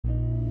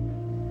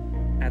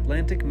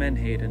Atlantic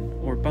menhaden,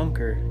 or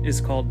bunker,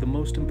 is called the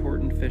most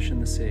important fish in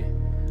the sea.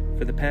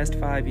 For the past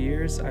 5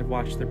 years, I've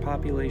watched their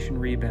population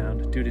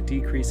rebound due to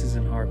decreases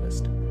in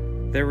harvest.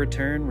 Their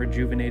return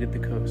rejuvenated the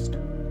coast.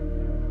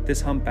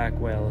 This humpback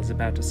whale is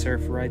about to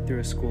surf right through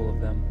a school of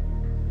them.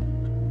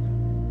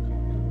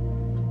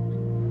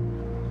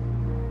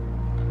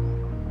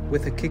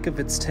 With a kick of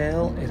its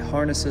tail, it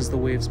harnesses the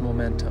wave's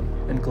momentum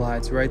and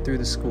glides right through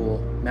the school,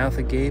 mouth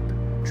agape,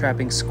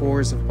 trapping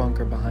scores of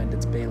bunker behind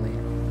its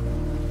baleen.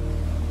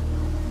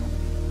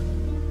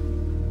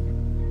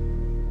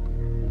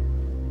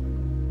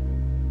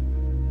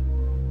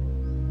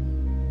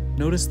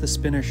 Notice the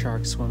spinner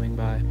shark swimming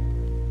by.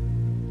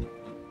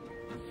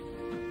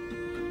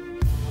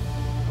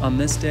 On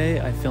this day,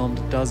 I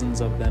filmed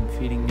dozens of them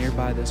feeding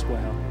nearby this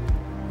whale.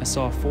 I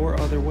saw 4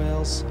 other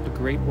whales, a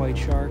great white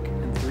shark,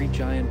 and 3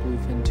 giant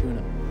bluefin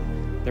tuna.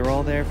 They're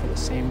all there for the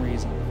same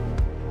reason.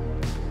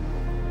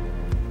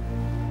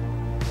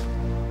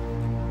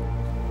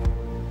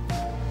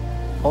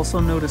 Also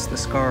notice the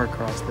scar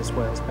across this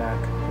whale's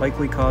back,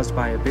 likely caused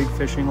by a big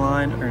fishing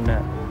line or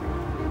net.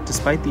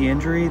 Despite the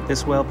injury,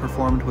 this whale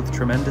performed with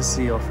tremendous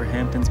zeal for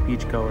Hampton's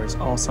beachgoers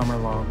all summer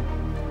long.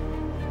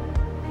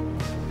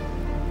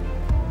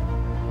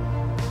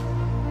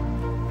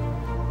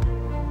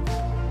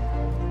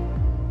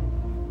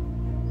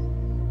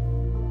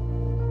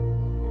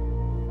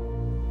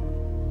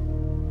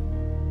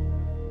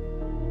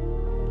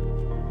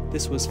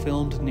 This was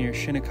filmed near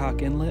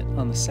Shinnecock Inlet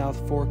on the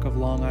South Fork of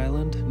Long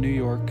Island, New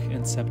York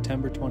in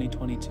September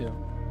 2022.